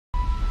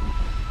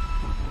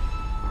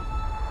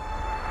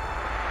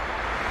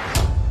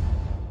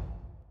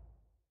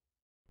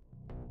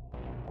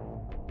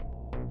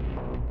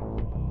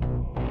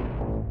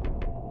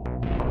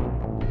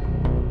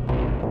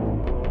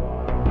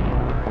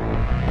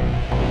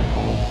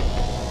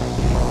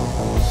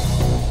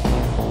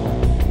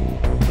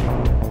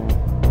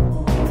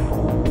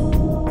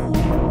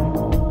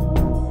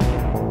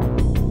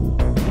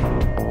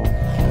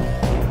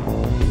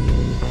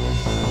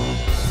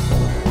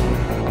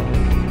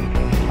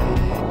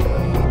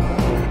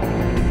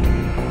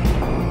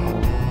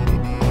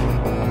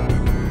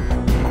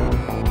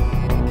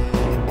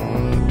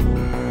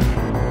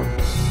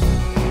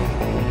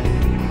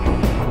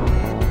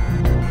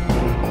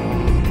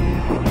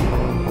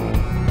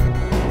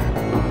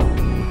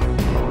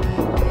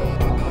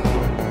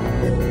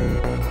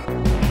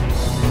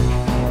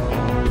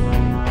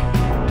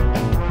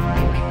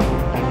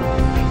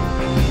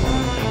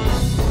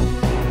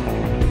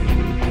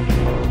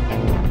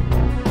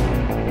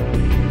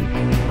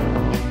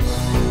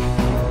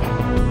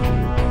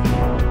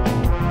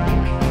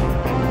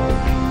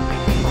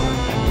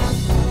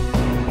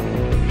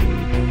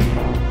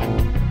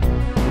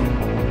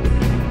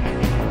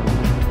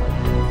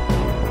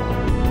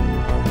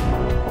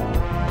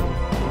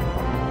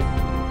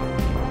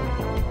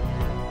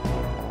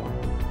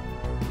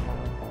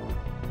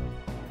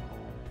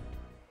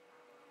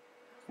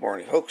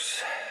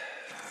folks.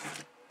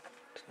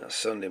 It's now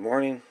Sunday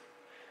morning,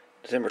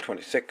 December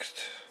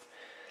 26th,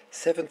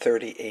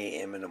 7:30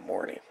 a.m. in the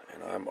morning,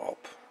 and I'm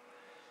up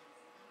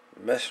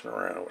messing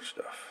around with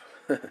stuff.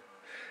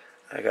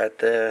 I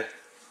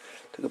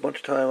took a bunch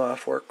of time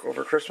off work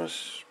over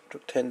Christmas,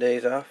 took 10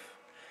 days off,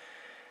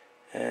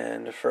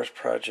 and the first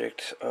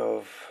project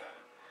of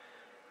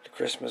the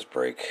Christmas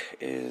break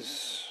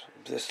is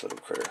this little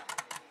critter.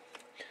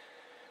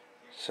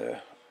 It's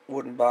a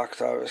wooden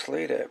box,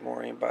 obviously, that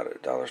Maureen bought at the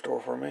dollar store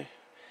for me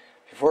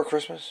before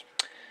Christmas,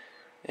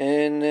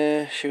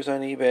 and she was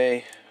on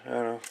eBay, I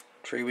don't know,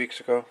 3 weeks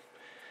ago,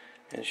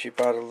 and she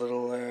bought a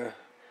little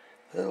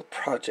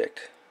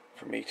project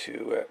for me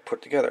to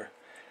put together.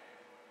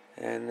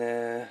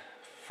 And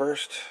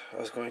first I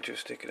was going to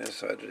stick it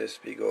inside of this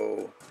big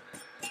old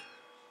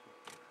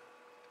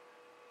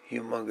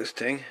humongous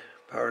thing,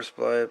 power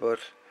supply,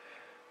 but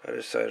I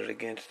decided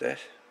against that.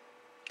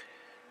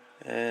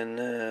 And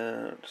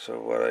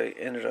so what I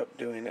ended up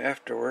doing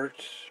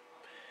afterwards,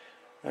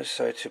 I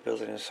decided to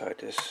build it inside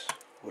this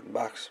wooden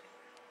box.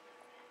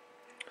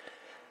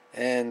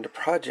 And the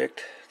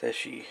project that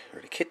the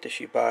kit that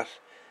she bought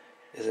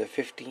is a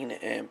 15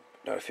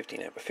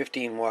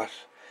 watt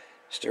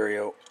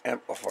stereo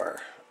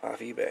amplifier off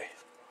eBay.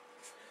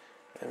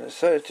 And I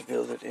decided to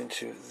build it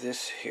into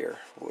this here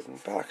wooden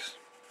box.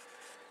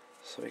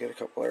 So we got a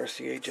couple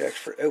RCA jacks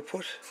for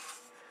output,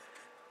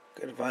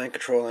 got a volume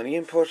control on the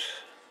input,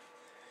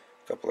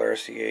 a couple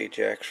RCA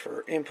jacks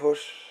for input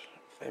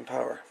and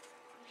power.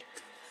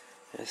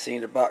 And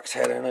seeing the box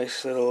had a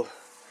nice little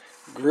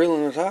grill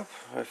on the top,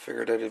 I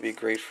figured that it'd be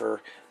great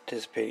for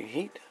dissipating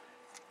heat.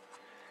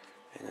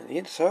 And on the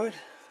inside,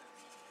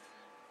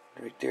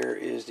 right there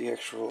is the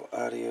actual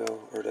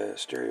audio, or the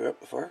stereo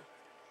amplifier.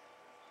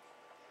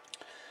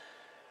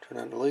 Turn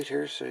on the light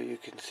here so you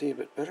can see a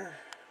bit better.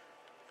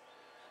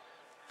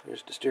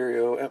 There's the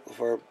stereo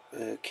amplifier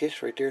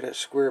kit right there, that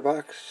square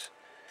box,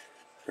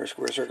 or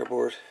square circuit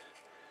board,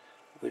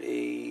 with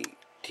a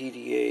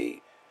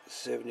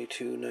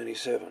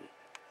TDA7297.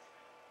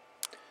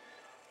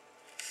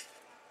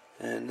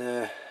 And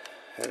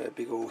had a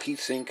big old heat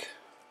sink.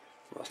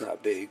 Well, it's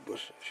not big, but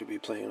it should be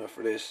plenty enough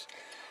for this.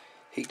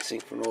 Heat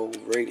sink from an old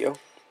radio.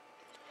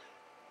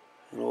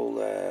 An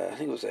old, I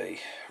think it was a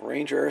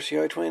Ranger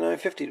RCI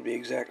 2950 to be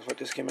exact, is what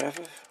this came off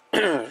of.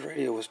 The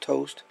radio was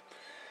toast.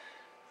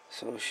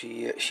 So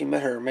she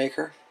met her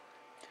maker.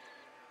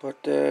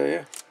 But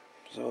yeah,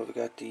 so we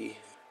got the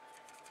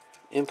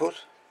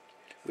input,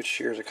 which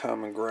shares a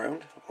common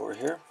ground over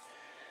here.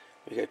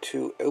 We got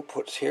two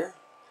outputs here.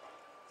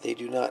 They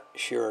do not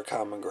share a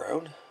common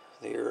ground.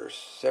 They are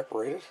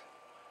separated.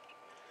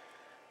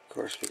 Of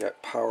course, we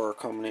got power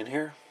coming in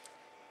here.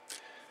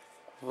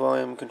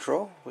 Volume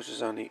control, which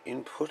is on the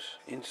input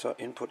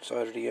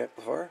side of the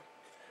amplifier.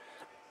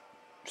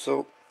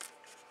 So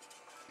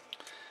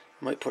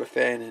might put a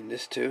fan in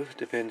this too.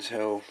 Depends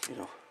how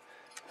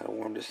how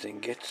warm this thing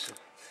gets.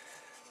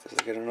 Because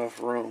I got enough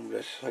room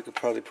that I could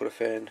probably put a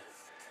fan,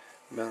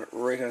 mount it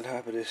right on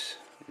top of this,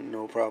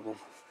 no problem.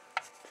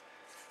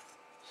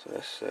 So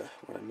that's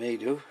what I may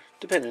do,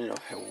 depending on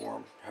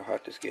how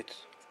hot this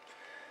gets.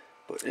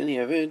 But in the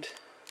event,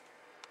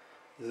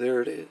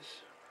 there it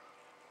is.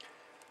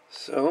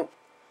 So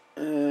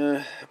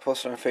I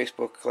posted on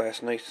Facebook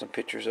last night some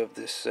pictures of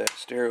this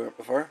stereo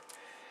amplifier,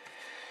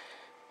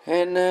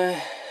 and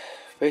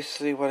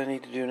basically what I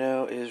need to do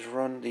now is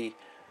run the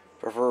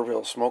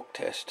proverbial smoke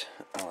test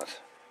on it.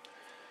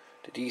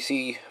 The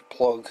DC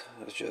plug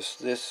is just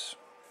this,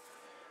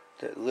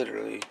 that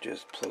literally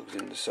just plugs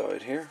in the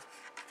side here.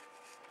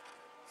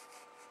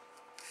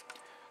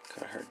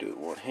 Kind of hard to do it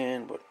with one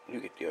hand, but you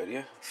get the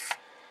idea.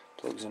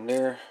 Plugs in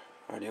there,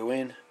 audio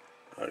in,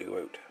 audio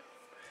out.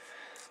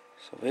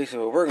 So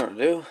basically what we're going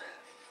to do,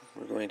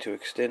 we're going to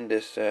extend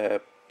this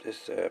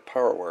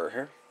power wire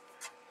here,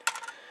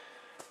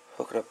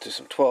 hook it up to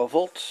some 12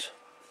 volts,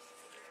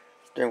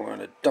 then we're going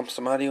to dump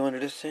some audio into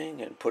this thing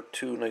and put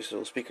two nice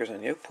little speakers on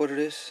the output of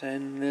this,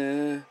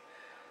 and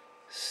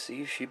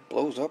see if she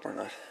blows up or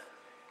not.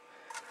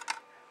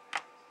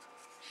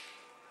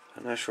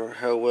 I'm not sure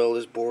how well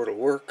this board will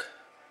work,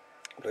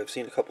 but I've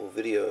seen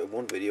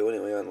one video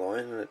anyway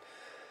online, and it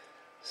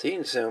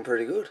seems to sound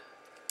pretty good.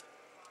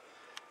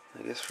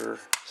 I guess we're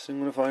soon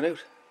going to find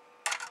out.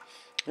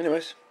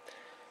 Anyways,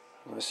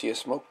 I'm going to see a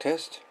smoke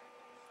test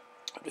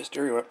of the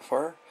stereo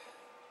amplifier.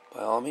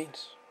 By all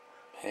means,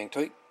 hang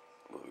tight.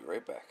 We'll be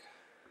right back.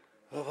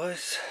 Well,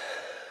 boys,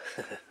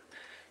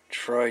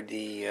 tried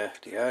the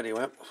audio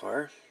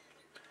amplifier.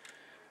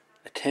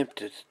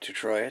 Attempted to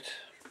try it,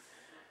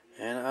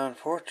 and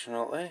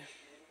unfortunately,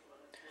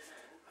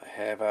 I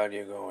have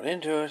audio going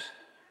into it.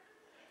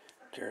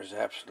 There's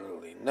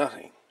absolutely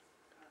nothing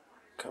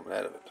coming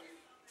out of it.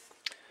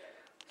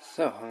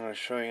 So, I'm going to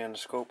show you on the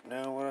scope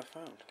now what I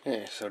found.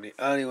 Okay, so the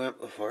audio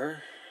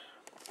amplifier,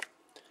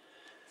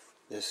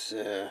 this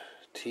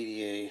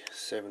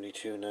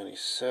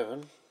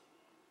TDA7297,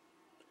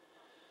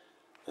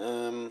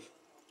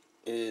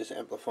 is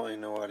amplifying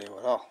no audio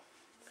at all.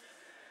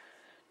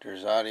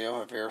 There's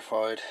audio, I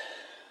verified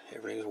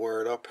Everything's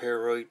wired up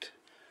here right.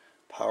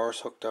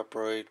 Power's hooked up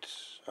right.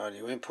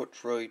 Audio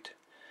input's right.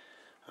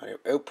 Audio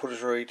output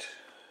is right.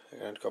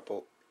 I got a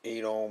couple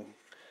 8 ohm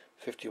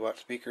 50 watt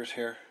speakers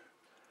here.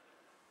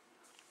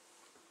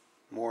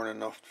 More than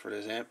enough for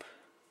this amp.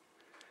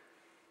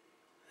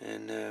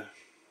 And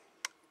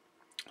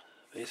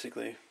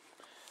basically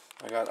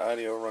I got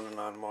audio running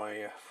on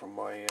my from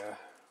my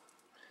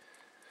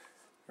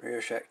Radio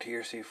Shack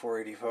TRC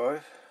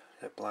 485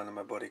 that belonged to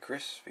my buddy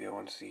Chris via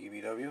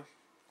 1CBW.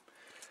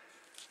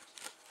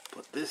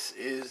 But this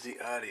is the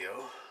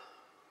audio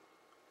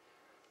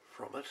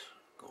from it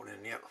going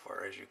in the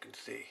amplifier, as you can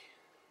see.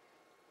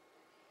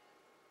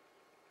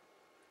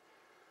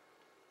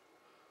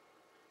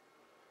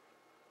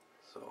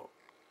 So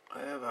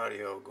I have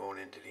audio going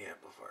into the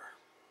amplifier,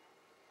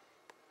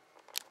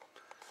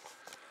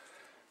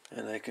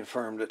 and I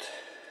confirmed it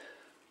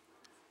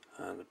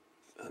on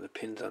the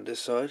pins on this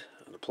side,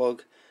 on the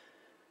plug,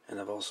 and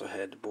I've also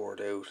had the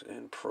board out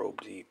and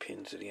probed the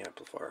pins of the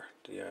amplifier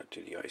to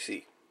the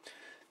IC.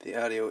 The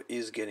audio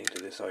is getting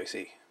to this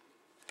IC,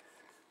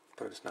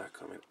 but it's not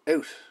coming out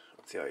of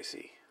the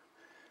IC.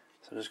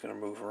 So I'm just going to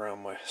move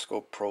around my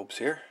scope probes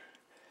here,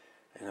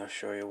 and I'll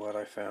show you what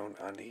I found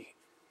on the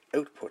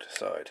output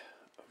side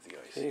of the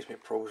IC. These my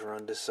probes are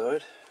on this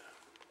side.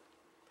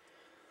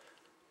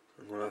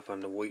 I'm running off on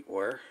the white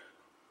wire,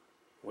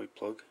 white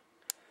plug.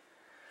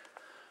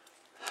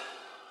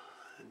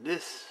 And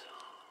this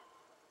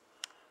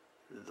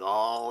is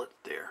all it's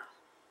there.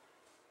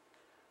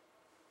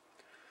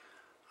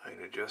 I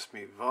can adjust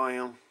my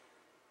volume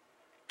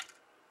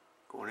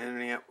going into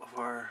the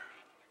amplifier.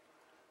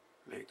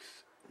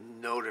 Makes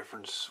no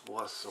difference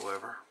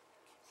whatsoever.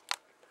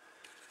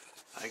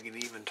 I can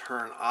even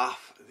turn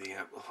off the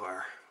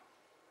amplifier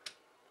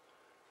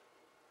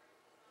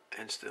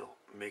and still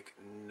make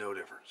no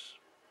difference.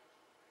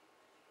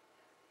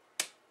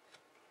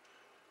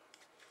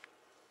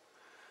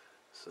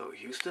 So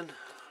Houston,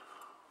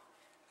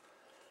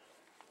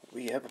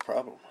 we have a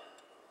problem.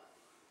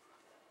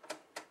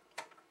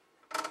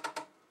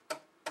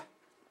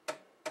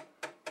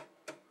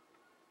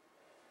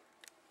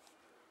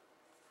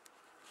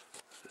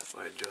 Just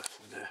by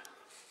adjusting the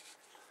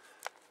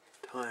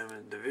time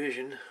and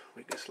division,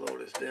 we can slow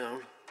this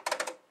down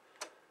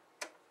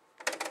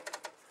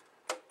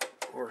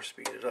or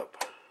speed it up.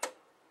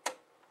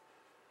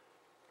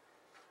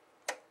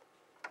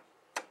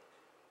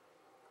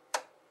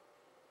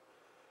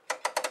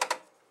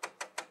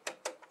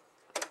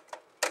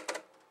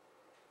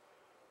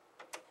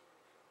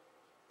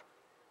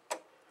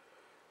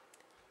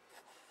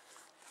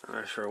 I'm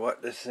not sure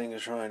what this thing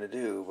is trying to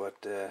do, but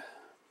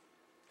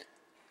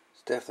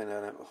it's definitely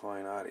not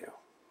amplifying audio.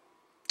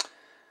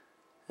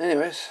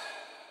 Anyways,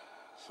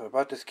 so I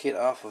bought this kit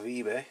off of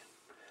eBay.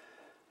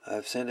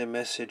 I've sent a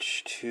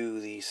message to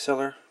the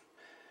seller,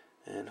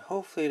 and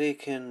hopefully they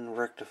can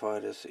rectify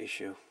this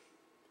issue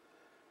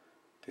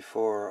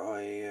before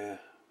I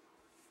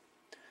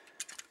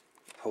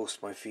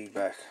post my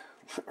feedback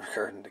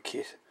regarding the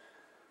kit.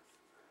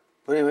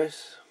 But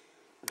anyways,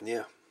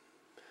 yeah.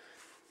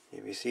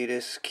 If you see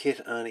this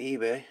kit on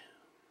eBay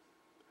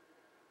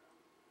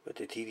with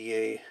the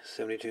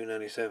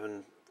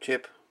TDA7297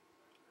 chip,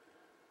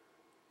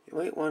 you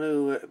might want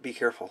to be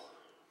careful,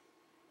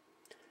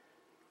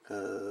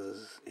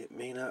 because it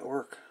may not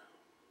work,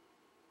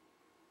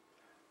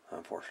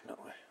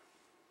 unfortunately.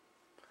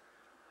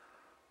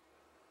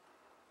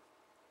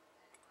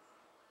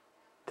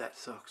 That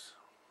sucks.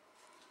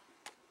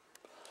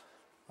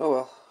 Oh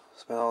well,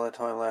 spent all that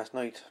time last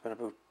night. Spent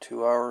about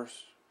 2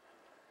 hours,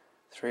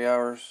 3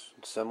 hours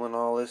assembling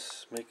all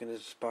this, making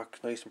this box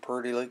nice and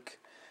pretty like,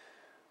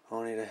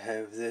 only to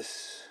have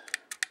this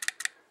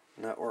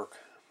not work.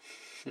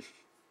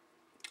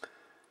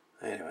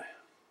 Anyway,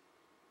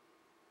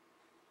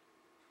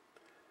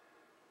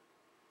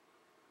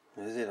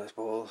 this is it, I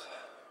suppose.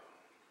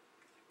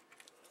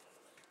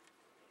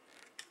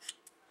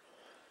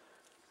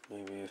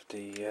 Maybe if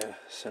they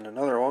send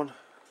another one,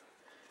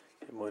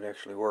 it might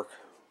actually work.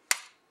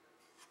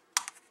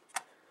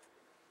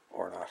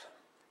 Or not.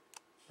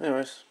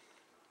 Anyways,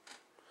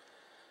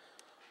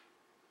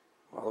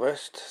 all the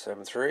best.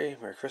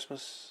 7-3, Merry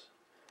Christmas,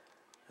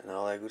 and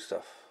all that good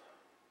stuff.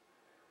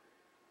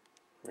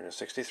 We're in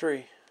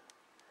 63.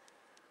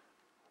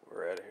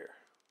 We're out of here.